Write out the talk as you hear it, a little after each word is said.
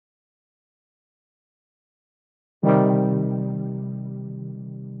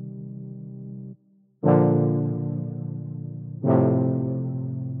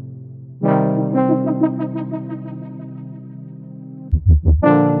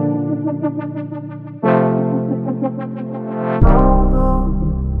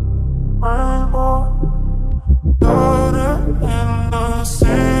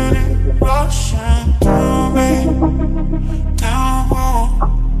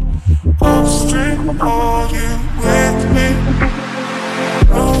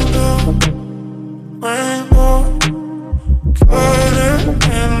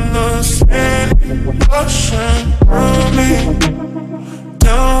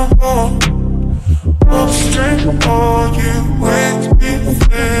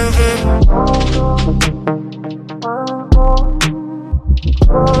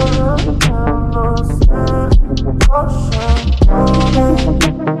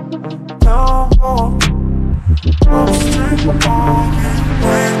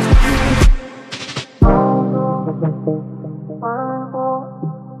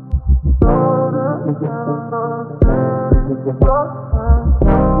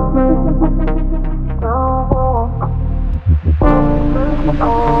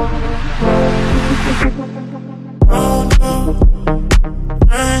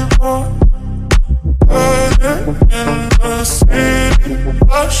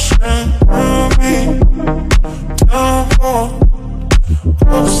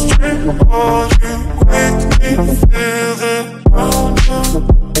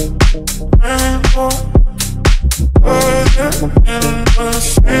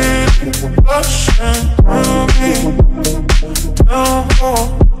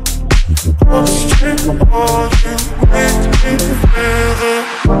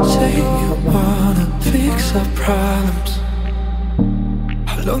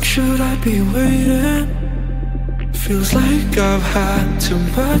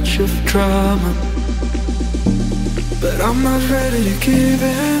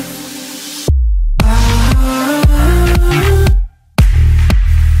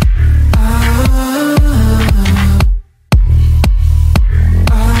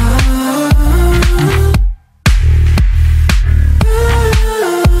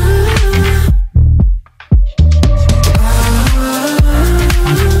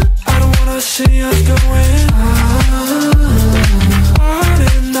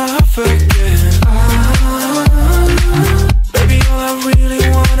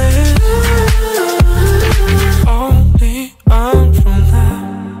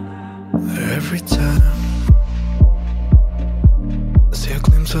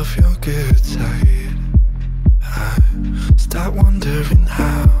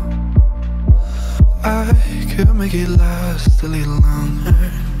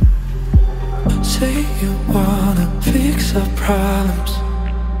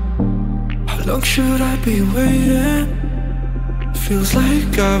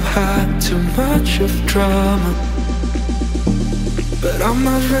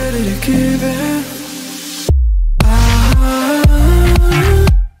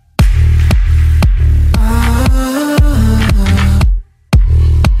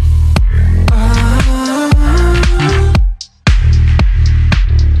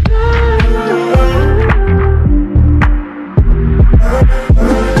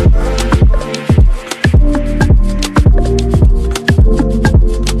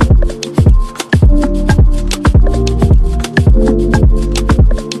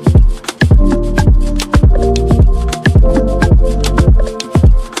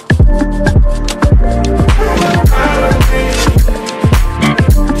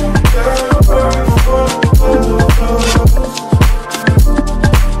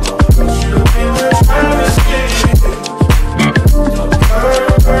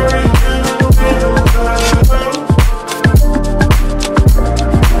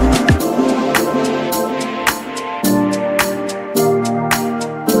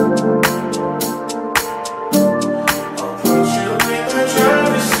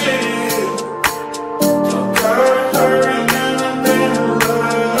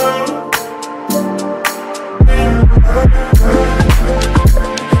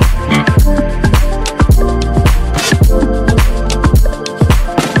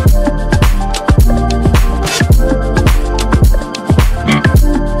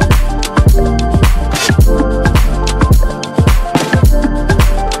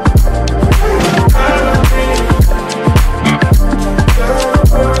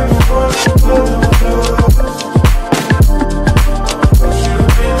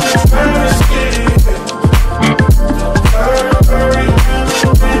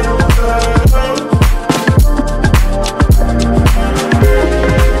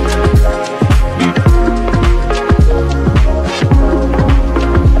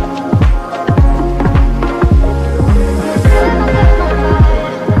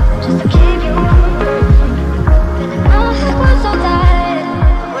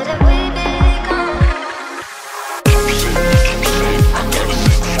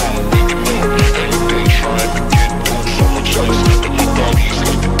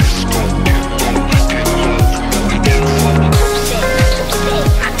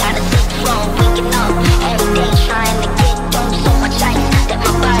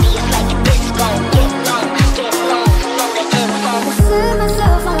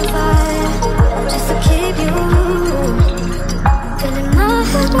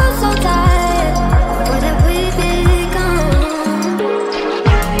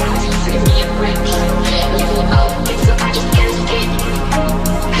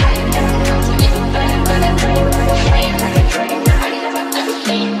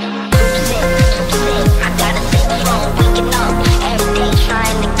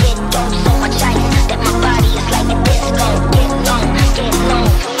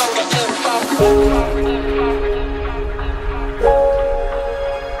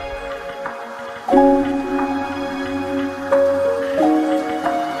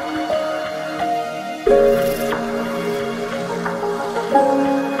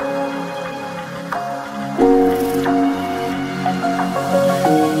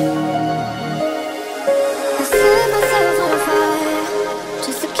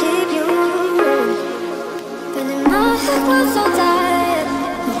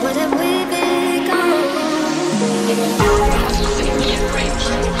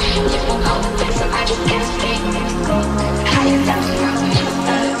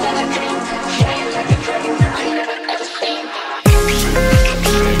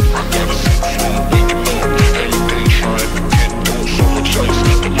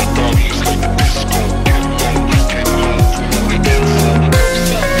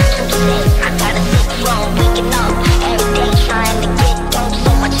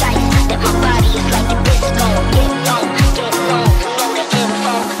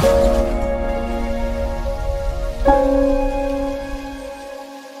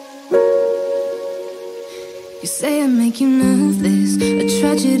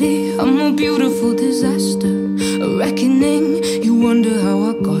I'm a beautiful disaster, a reckoning. You wonder how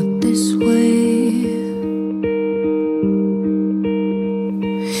I got this way.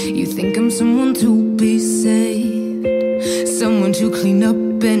 You think I'm someone to be saved, someone to clean up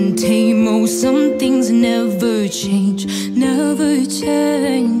and tame. Oh, some things never change, never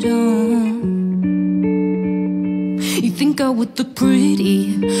change. Oh. You think I would look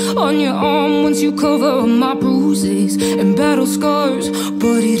pretty on your arm once you cover up my bruises and battle scars,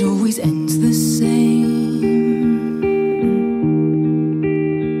 but it always ends the same.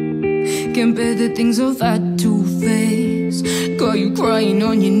 Can't bear the things I've had to face, got you crying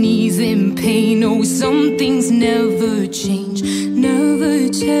on your knees in pain. Oh, some things never change, never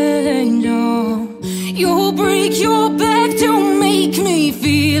change. Oh, you'll break your back to make me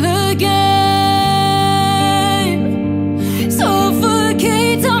feel again,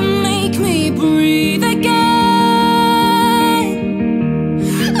 suffocate to make me breathe again,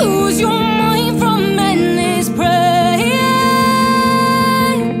 lose your mind from endless praying.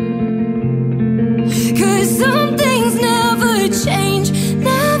 'Cause some things never change,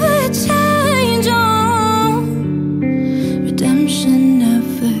 never change. Oh, redemption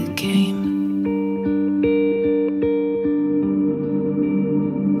never came.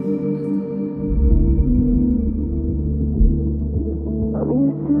 I'm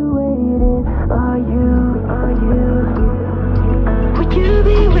used to waiting. Are you? Would you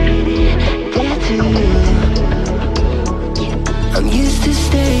be waiting there too? I'm used to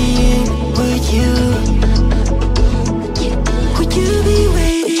staying. Would you? Would you be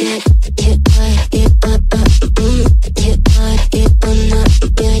waiting? Would you be waiting?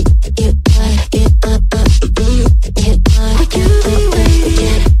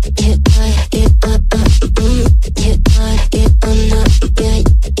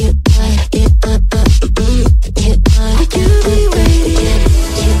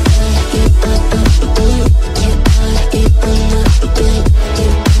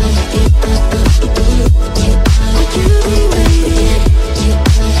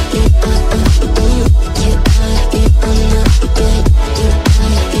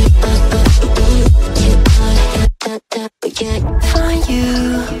 Find you.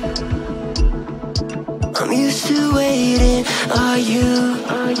 I'm used to waiting. Are you?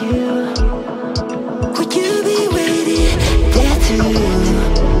 Would you be waiting there too?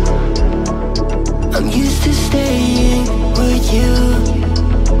 I'm used to staying. Would you?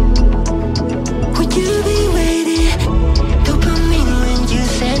 Would you be waiting? Dopamine when you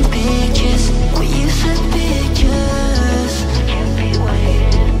send pictures. When you send pictures. Can't be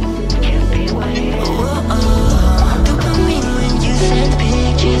waiting. Oh, dopamine when you send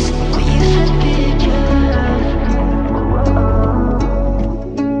pictures. When you send pictures.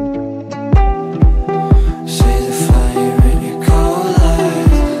 See the fire in your cold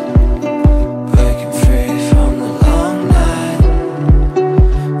eyes, breaking free from the long night.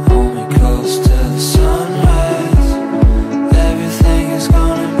 Hold me close till the sunrise. Everything is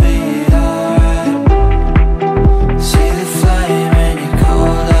gonna be alright. See the flame in your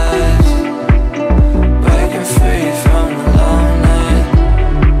cold eyes, breaking free from the long night.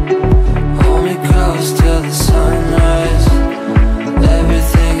 Hold me close till the sunrise.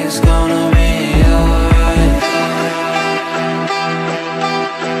 Everything is gonna be alright.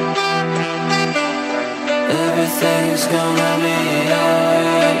 Everything is gonna be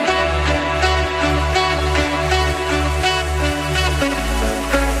alright.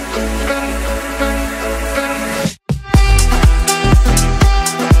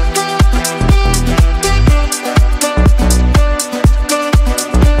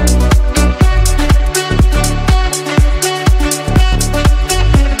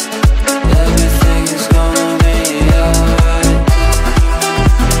 Everything is gonna be alright.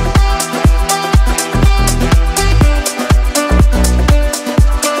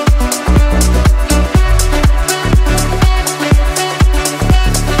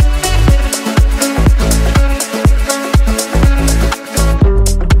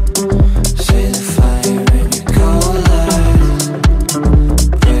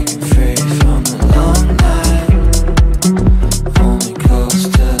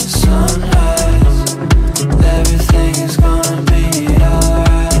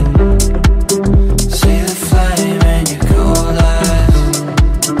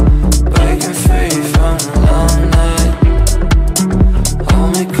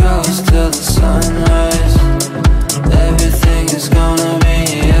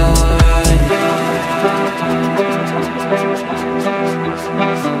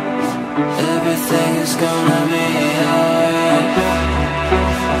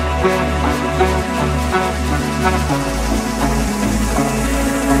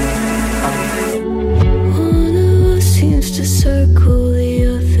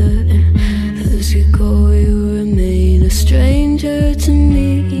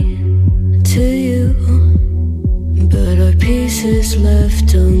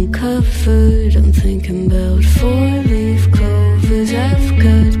 uncovered. I'm thinking about four-leaf clovers. I've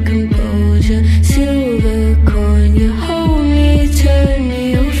got composure, silver coin. You hold me, turn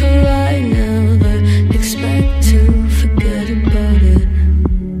me over. I never expect to forget about it.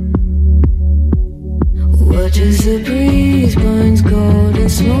 Watches the breeze, burns golden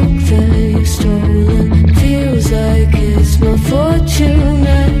smoke that you've stolen. Feels like it's my fortune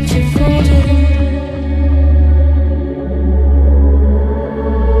that you've folded.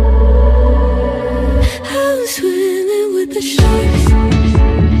 I'm swimming with the sharks.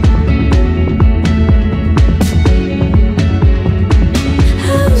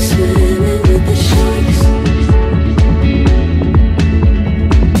 I'm swimming with the sharks.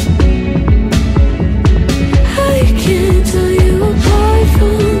 I can't tell you apart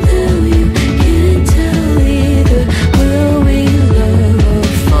from them. You can't tell either. Will we love or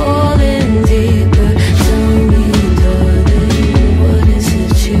fall in deeper? Tell me, darling, what is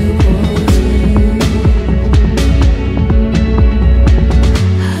it you want?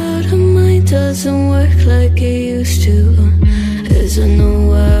 How the mind doesn't work like it used to. Is there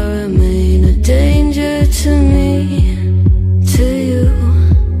nowhere I remain a danger to me, to you?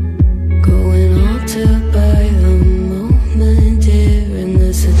 Going altered by the moment, dear, in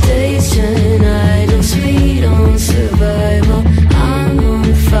the sedation, idle, sweet on survival. I'm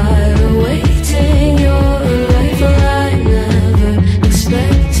on fire, awaiting your arrival. I never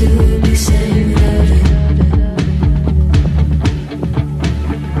expect to be sane without it.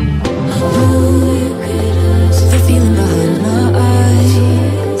 The feeling behind my eyes.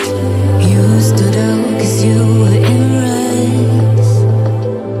 You stood out 'cause you were in rays.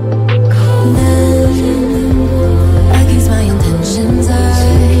 Then, against my intentions, I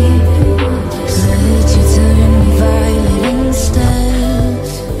let you turn me violet instead.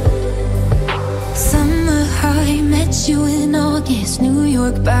 Summer high, met you in August. New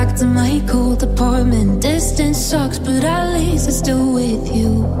York, back to my cold apartment. Distance sucks, but at least I'm still with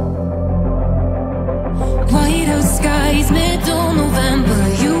you. White out skies, middle November.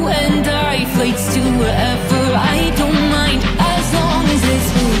 You and I, flights to wherever. I don't mind as long as it's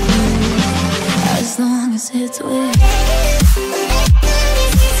with you. As long as it's with you.